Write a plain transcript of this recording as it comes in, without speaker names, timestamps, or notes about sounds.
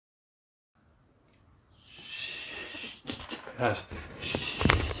Yes.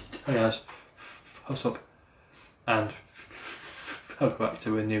 Yes. What's up? And welcome back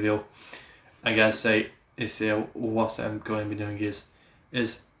to a new video. I guess say what I'm going to be doing is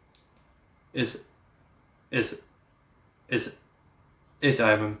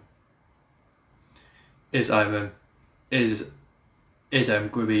I'm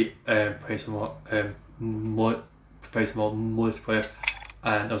going to be playing some more multiplayer,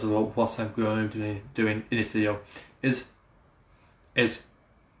 and also what I'm going to be doing in this video is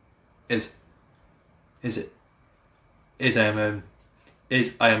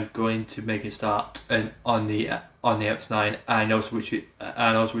I am going to make a start on the Mx9, and also which as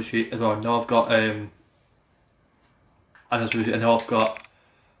well. I know I've got and also I know I've got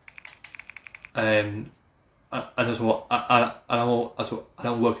and also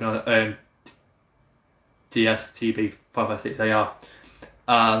I'm working on DSTB 556 AR,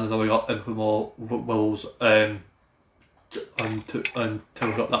 and then we got a couple more levels until we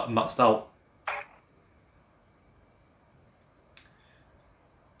got that maxed out.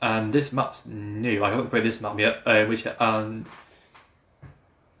 And this map's new. I haven't played this map yet, which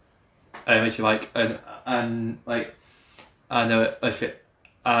like I know it,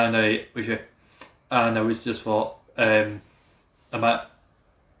 and I was just thought I might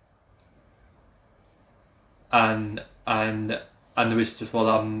and there was just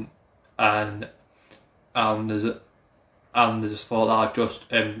thought and there's just thought that I just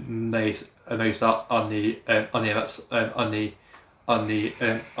may start on the MS on the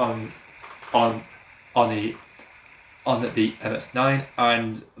Mx9,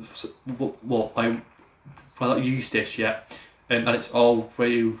 and well I've not used this yet, and it's all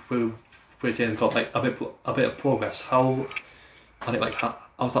very got like a bit of progress. How and it like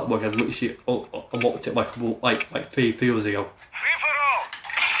how's that working? I literally unlocked it like 3 videos ago,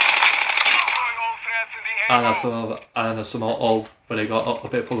 and there's some already got a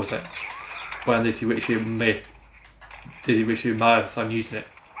bit of progress in it. When this did he wish you mad if I'm using it?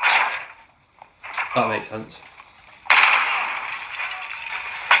 That makes sense.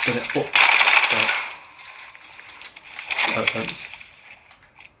 Did it? Oh, that makes sense.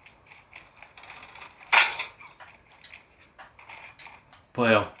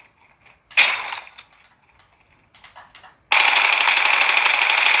 But yeah.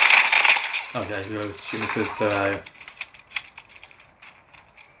 Okay, we're shooting through the area.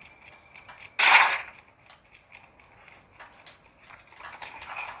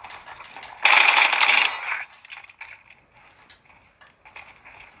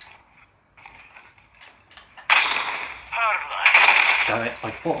 Damn it,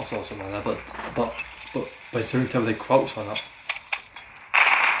 I thought I saw someone there, but it's doing tell they crouch or not.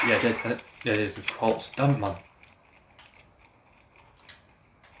 Yeah, it is, isn't it? Yeah, it is the crouch. Damn it, man.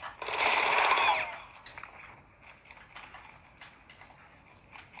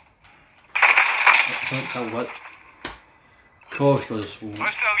 I don't tell what. Coach goes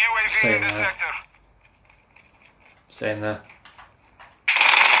saying there. Saying there.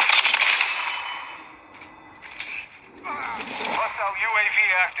 UAV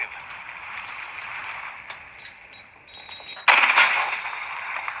active.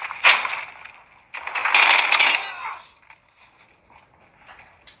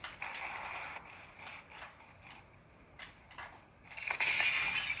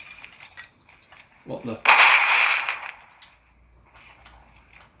 What the?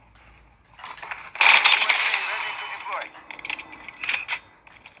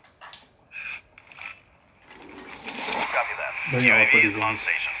 UAV is on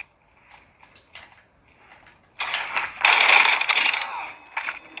station.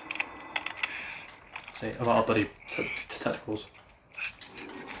 See, I'm out of bloody tentacles.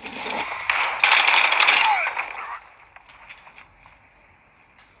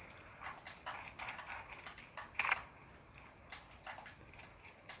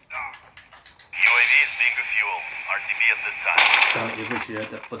 UAV is being refueled. RTB at this time. Damn it, you literally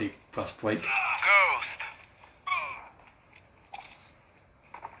had that bloody press brake. Ghost.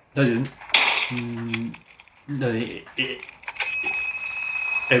 No, it didn't. No,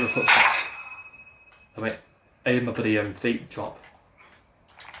 it was footsteps. I mean, aim my bloody feet drop.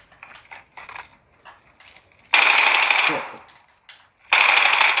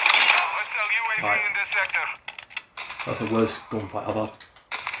 UAV in this sector. That's the worst gunfight I've had.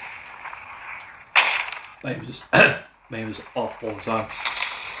 My aim was off all the time.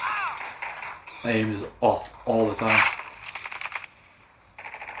 My aim is off all the time.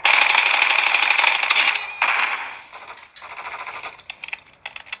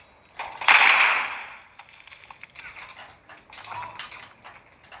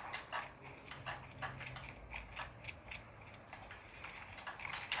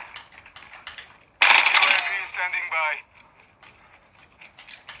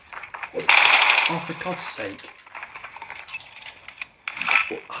 for God's sake.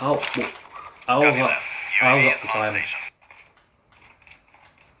 How was that the timing?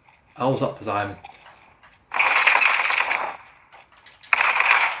 How was that the timing?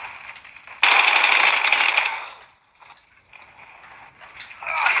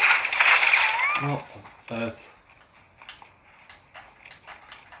 What on earth?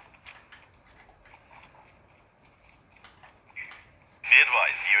 Be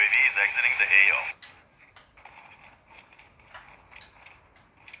advised, UAV is exiting the AO.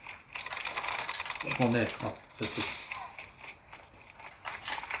 What's on there? Oh, just a...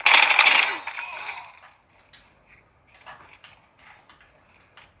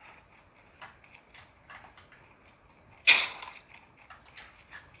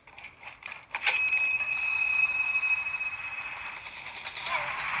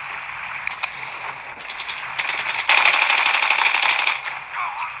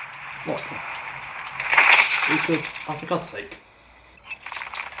 What the? You could, oh, for God's sake.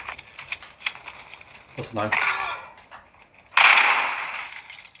 What's the name?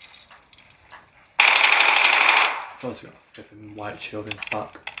 Oh, it's got a flipping white shield in the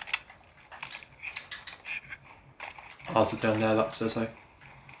back. I was down there, that's just like.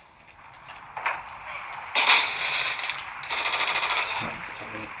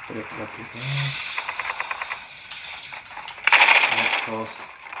 Of course,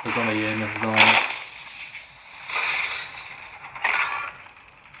 there's only in and on.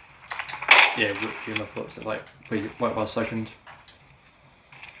 Yeah, whipped my foot, so like, wait 1 second.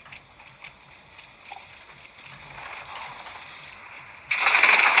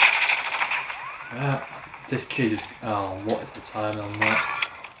 This kid is, oh, what is the time on that?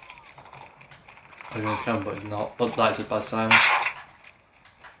 I'm going to scan, but it's not, but that is a bad time.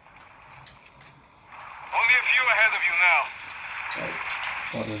 Only a few ahead of you now. Right,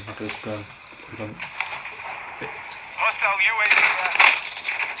 what the fuck is going? Hostile UAV.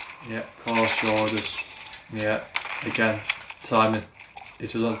 Yeah, course orders. Yeah, again, timing.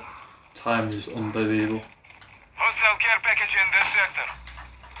 It's just, time is unbelievable. Hostile care package in this sector.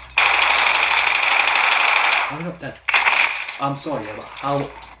 How are you not dead? I'm sorry, yeah, but how are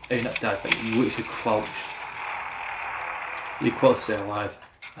you not dead? But you literally crouched. You're quite still alive.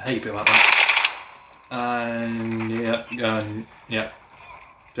 I hate people like that. And yeah.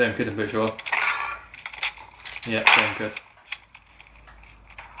 Same kid, I'm pretty sure. Yeah, same kid.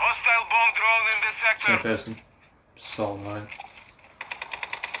 Hostile bomb drone in this sector. Same person. So annoying.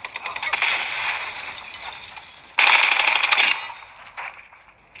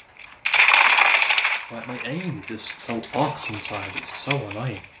 Like, my aim is just so odd sometimes, it's so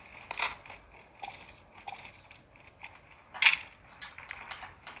annoying.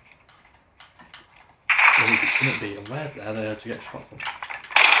 Well, it shouldn't be, and where the hell did you get shot from?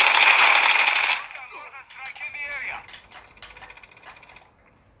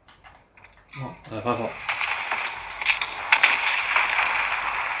 What? Have I got?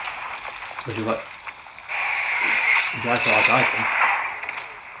 Would you like? I thought I died then.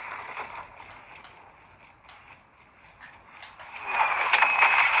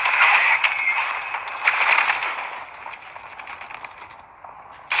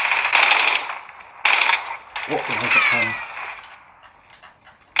 What the hell's that time?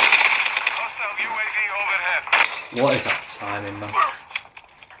 Hostile UAV overhead. What is that timing, man?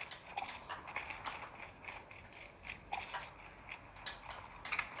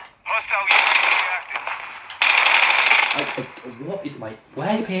 Hostile UAV active. What is my...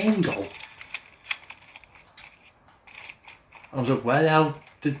 Where did my aim go? I was like, where the hell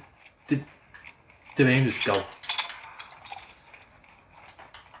did my aim just go?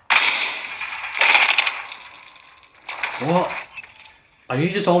 What? Are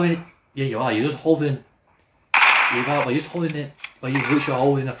you just holding it? Yeah, you are. You're just holding... You're just holding it... Like you're literally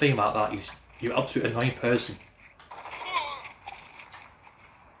holding a thing like that. You're an absolute annoying person.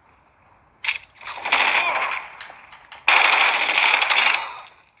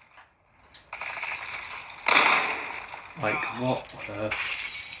 Like, what on earth?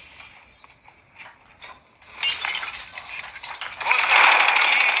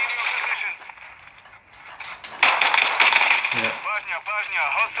 Yeah. Bosnia,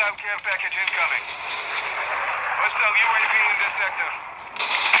 hostile care package incoming. Hostile UAV in this sector.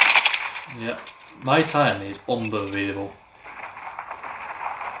 Yeah. My time is unbelievable.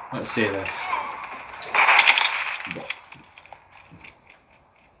 Let's see this. What?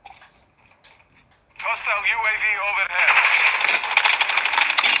 Hostile UAV overhead.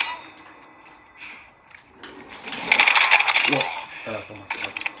 What? Oh my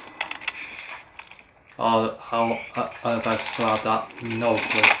god. Oh, how if I still have that? No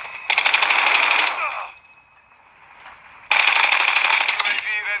clue.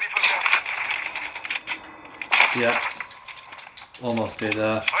 Yeah. Almost there.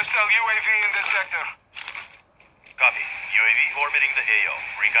 Hostile UAV in the sector. Copy. UAV orbiting the AO.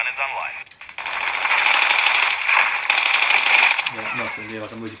 Recon is online. Yeah, nothing there.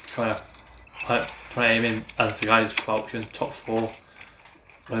 Like I'm really trying to aim in as the guy is crouching top 4.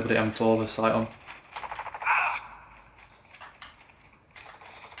 Everybody M4 with sight on.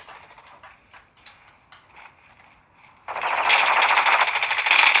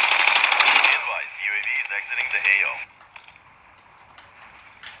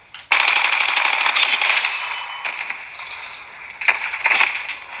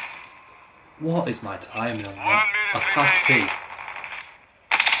 What is my timing on that? Attack feet.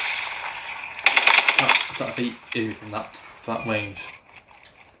 Attack feet is from that range.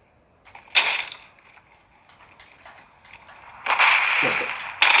 What the?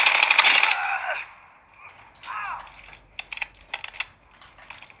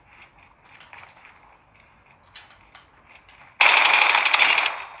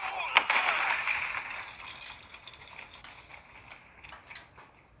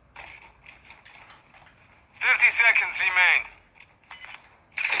 Seconds remain.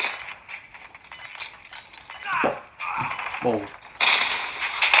 Whoa.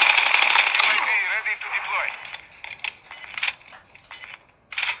 UAV ready to deploy.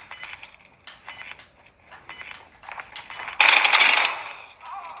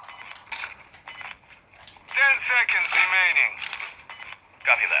 Seconds remaining.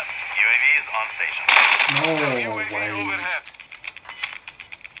 Copy that. UAV is on station. No UAV way. overhead.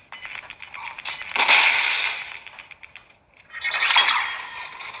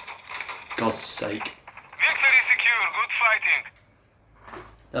 God's sake. Victory secure. Good fighting.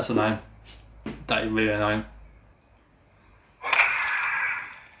 That's annoying. That is really annoying.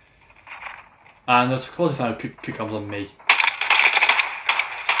 And there's quarterfinal kick comes on me.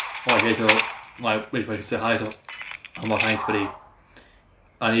 Oh, okay, so like wait, say hi to I'm not trying to be.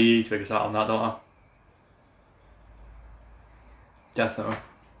 I need to figure this out on that, don't I?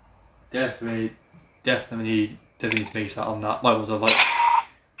 Definitely need to make that on that. Why was I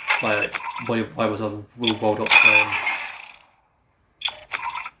why was I real rolled up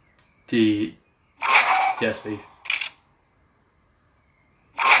the DSP?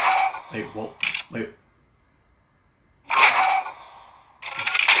 Wait, what? Wait.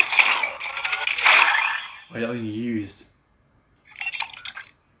 Wait, that being used.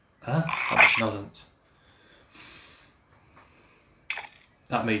 Huh? That makes no sense.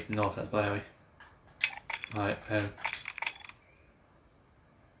 That makes no sense, but anyway. Right,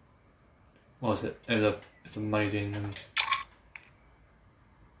 what was it? It's amazing.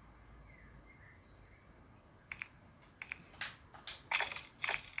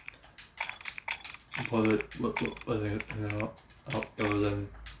 What was it? What was it? Oh, it was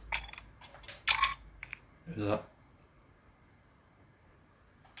that.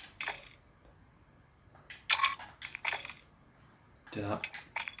 Do that.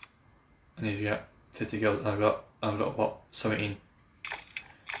 I need to get 50 kills and I've got what? 17.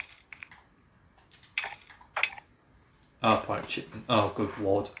 Oh, point shipment. Oh, good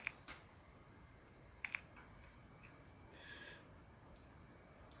lord.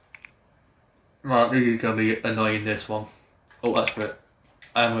 Right, this is gonna be annoying, this one. Oh, that's it.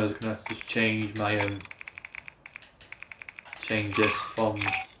 I'm gonna just change my change this from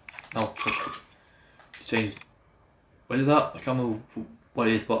change. What is that? I can't remember what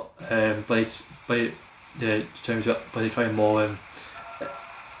it is, but it's change it, but it's kind of more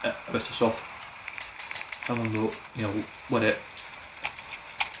Mr. Soft. I can't remember, what it.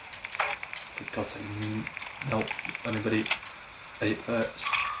 For God's sake, no, anybody edit first.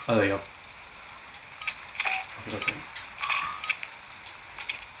 Oh, there you go. For God's sake.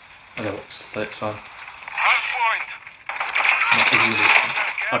 I know what's fine.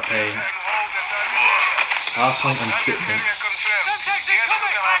 Okay. Last point and shipment.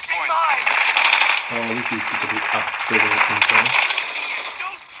 Oh, this is going to be absolutely insane.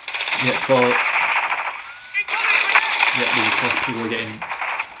 Yeah, but because people are getting.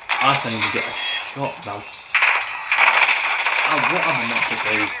 I can't even get a shot now. Oh, what am I meant to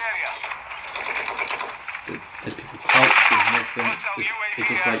do? There's people crouching, nothing. It's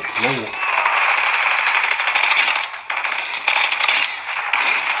just like, whoa.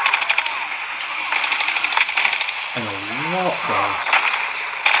 Hang on, what the?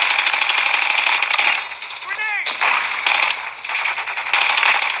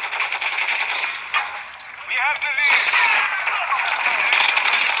 We have the lead.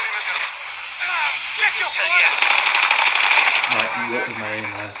 Check your fire. Right, what was my aim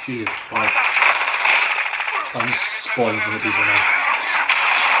there? Jesus Christ. I'm spoiling for the people now.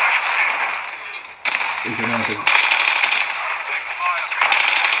 It's another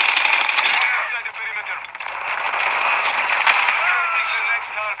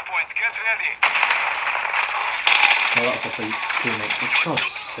please, teammate, for God's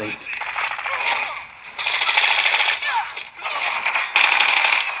sake.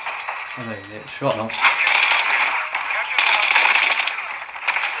 I mean, it's shot now.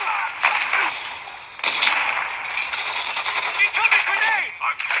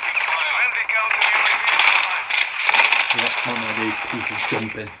 Yeah, not gonna do people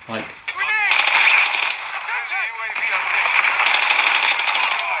jumping, like.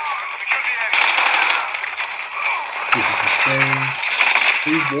 People insane.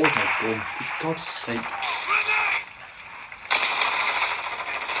 Who was my gun? For God's sake.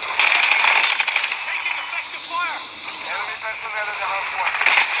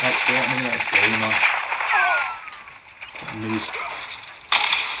 Like, what me let's go, man. Move.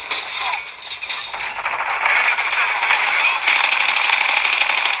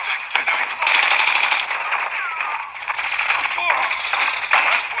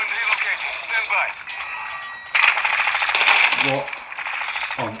 What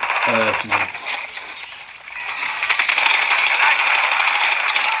on earth, man?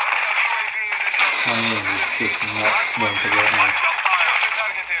 My name is just not one to get now.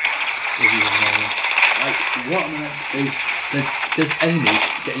 Like, what am I meant to do? There's enemies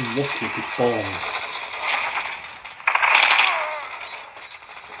getting lucky with the spawns.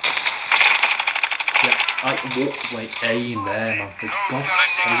 Yeah, like, what, like, aim there, man, for God's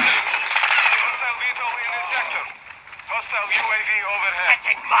sake.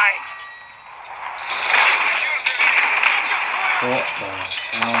 What the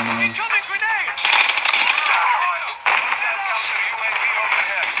hell, man?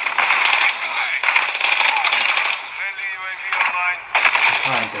 I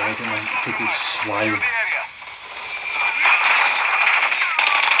can't do anything, man. It's a swine.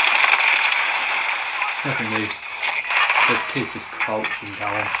 Nothing new. This kid's just crouching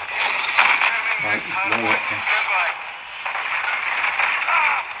down. Like, what?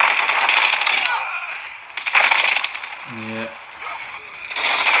 Yeah.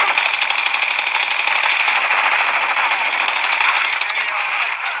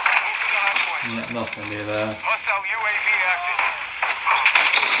 Yeah, nothing new there.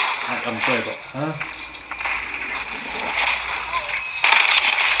 I'm sorry, but huh?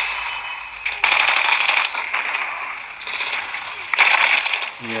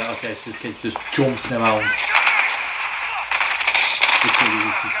 Yeah, okay, so this kid's just jumping around. This kid is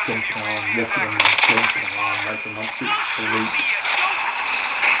just jumping around, walking around, jumping around, like some absolute freak.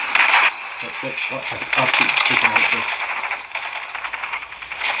 What? Absolute freaking out this.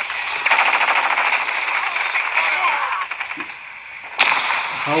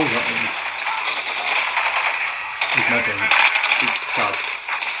 How is that in? It's nothing. It's sad.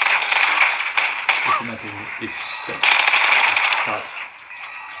 It's nothing. It's sick. It's sad.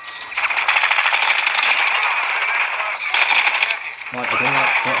 Like, I don't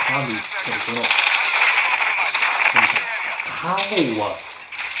like that family going up.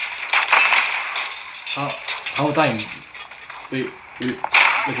 How dying? Wait,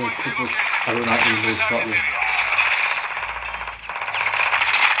 we're going to push. I don't like you, we'll shot you.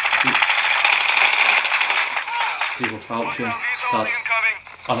 People crouching, sad.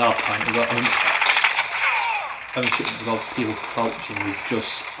 On our point, shit about people crouching is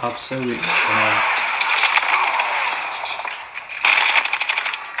just absolutely annoying.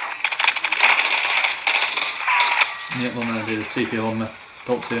 Yep, I'm gonna do the CP on me.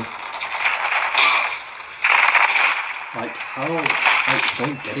 Talk to him. Like, how? Like, I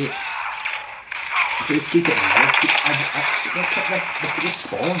don't get it. If it's keep getting low, look at the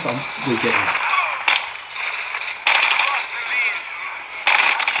spawns we're getting.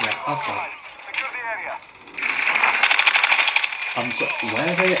 Yeah, I've got. I'm sorry, where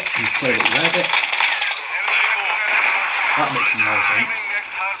are they? I'm sorry, but where are they? That makes no sense.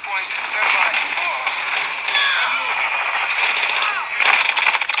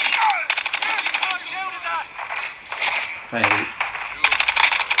 Finally.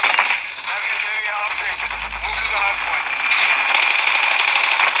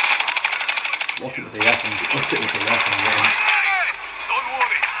 Look at the DS and getting.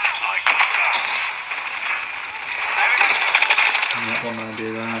 Yeah, what am I gonna do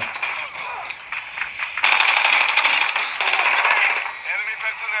there? Enemy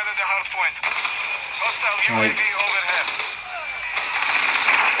personnel at the hard point. Hostile Like, UAV overhead.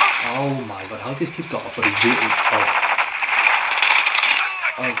 oh my god, how's this kid got a bloody boot?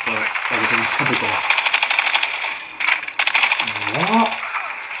 Oh, it's like a typical. What?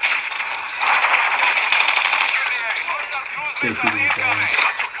 This is insane.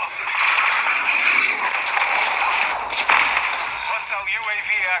 Hostile UAV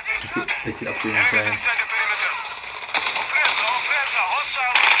active. It's absolutely insane. Inside the perimeter.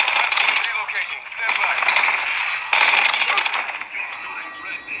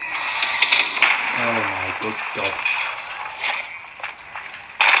 good God.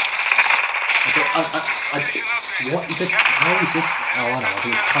 What is it? How is this? Oh, I know, I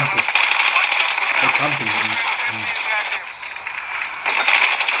do camping. They're camping and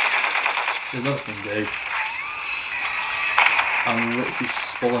there's nothing to do. I'm literally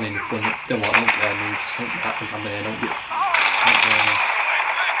spawning in front of don't dare move. Don't get me, I'm there, don't get. Don't dare me.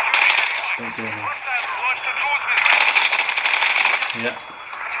 Don't dare me. Yeah.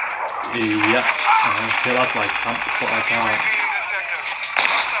 Yeah. I feel like my camp, but I can't.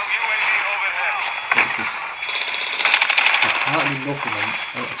 It's just, I can't do nothing,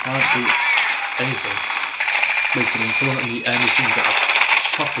 I can't do anything. Looking in front of me, anything that a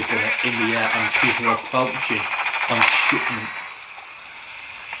chopper gun in the air and people are crouching on shipment.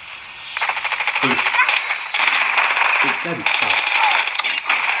 It's very sad.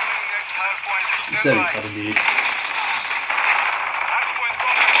 It's very sad indeed.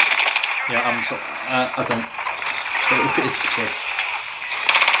 Yeah, I'm so, I don't. So look at this kid.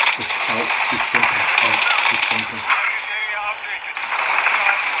 Just out, just jumping out, just jumping.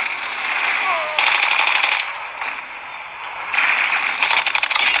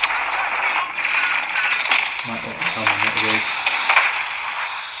 Might want to tell him that way.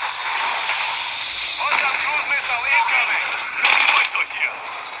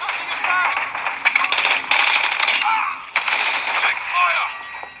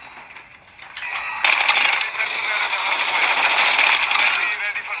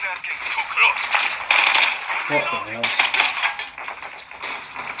 What the hell?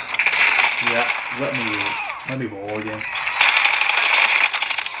 Yeah, let me roll again.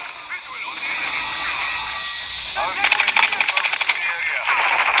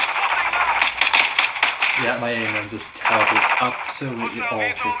 Yeah, my aim is just terrible, absolutely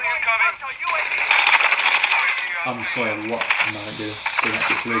awful. I'm sorry, what am I do in that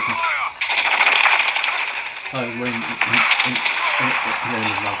situation? I was running in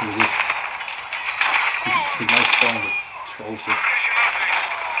now because of this. With my spawn with trollfish.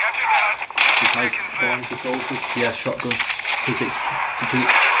 With my spawn with trollfish. Yeah, shotgun. Because it's to do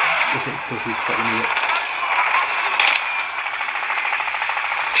if it's because he's fucking with it.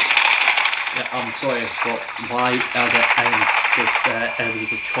 Yeah, I'm sorry, but my other ends just there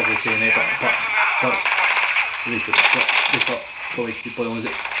was a choice in it, but we've got wasted, but was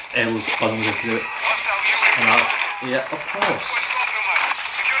it was on to do it. And yeah, of course.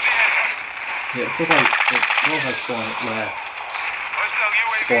 Yeah, it's like I spawn it where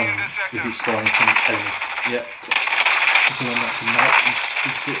spawn if you spawn from enemies. Yeah. So I'm like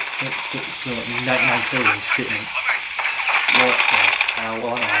 99 kills and shitting. What the hell,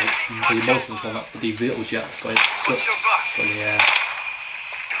 alright. The most of them up to the vehicle jet, but yeah.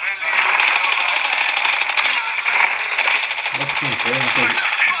 What's going on?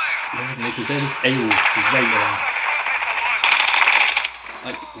 Because they're just able to rate around.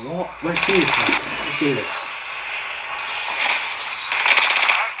 Like, what? Let's see this now. Let's see this.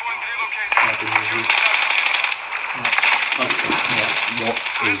 Yeah, what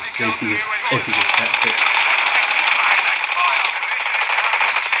is this? This is just that's it.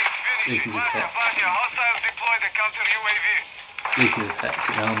 This is just hectic. This is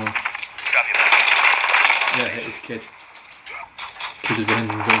hectic now, man. Yeah, hit this kid. Kid is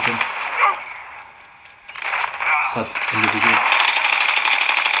running and jumping. Sad individual.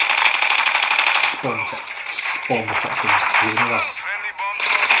 Spawn perception.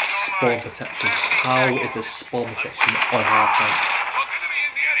 Spawn perception. How is the spawn perception on our side?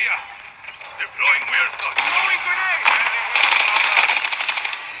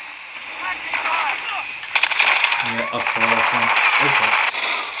 Yeah, up for our side. Okay.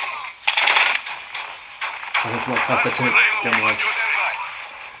 I want to walk past that to get away.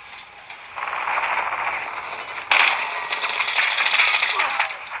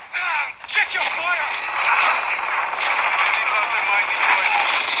 Check your fire!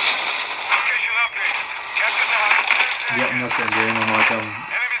 Yeah, nothing doing. I'm like,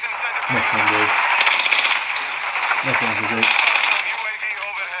 nothing to do. Nothing to do.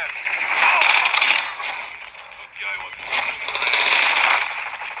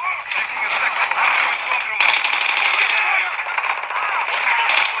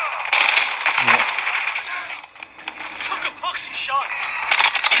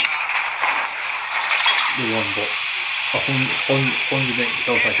 The one, but 108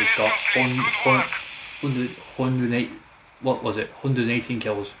 kills I just got. 108, what was it? 118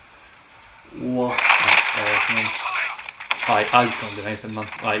 kills. What the hell, man? I just can't do anything, man.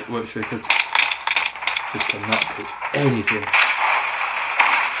 Like, works really good. Just cannot do anything.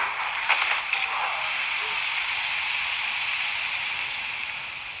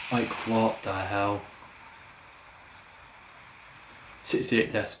 Like, what the hell?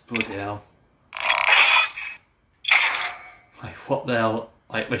 68 deaths, bloody hell. Like, what the hell?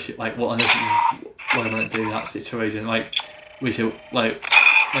 Like, what on earth, what am I to do in that situation? Like, we should, like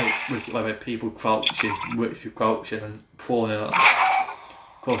people crouching and crawling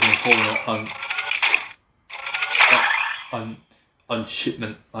on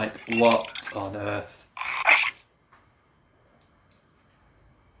shipment. Like, what on earth?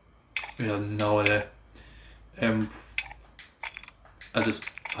 We have no idea. I just,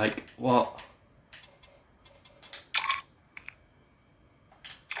 like, what?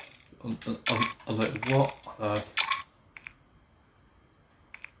 I'm like, what on earth?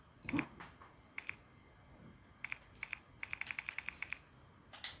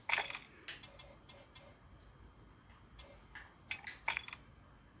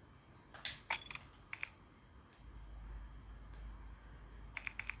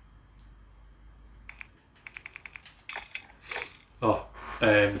 Oh,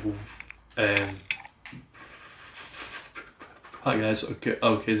 hi guys,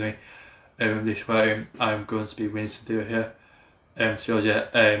 okay me. This way I'm going to be winning some video here. So yeah,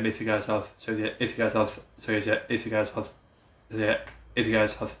 if you guys have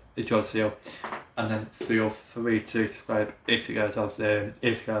enjoyed the video, and then feel free to subscribe if you guys have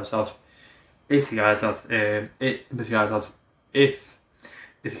if you guys have enjoyed the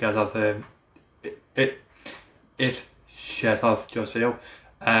video,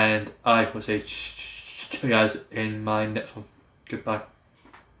 and I will see you guys in my next one. Goodbye.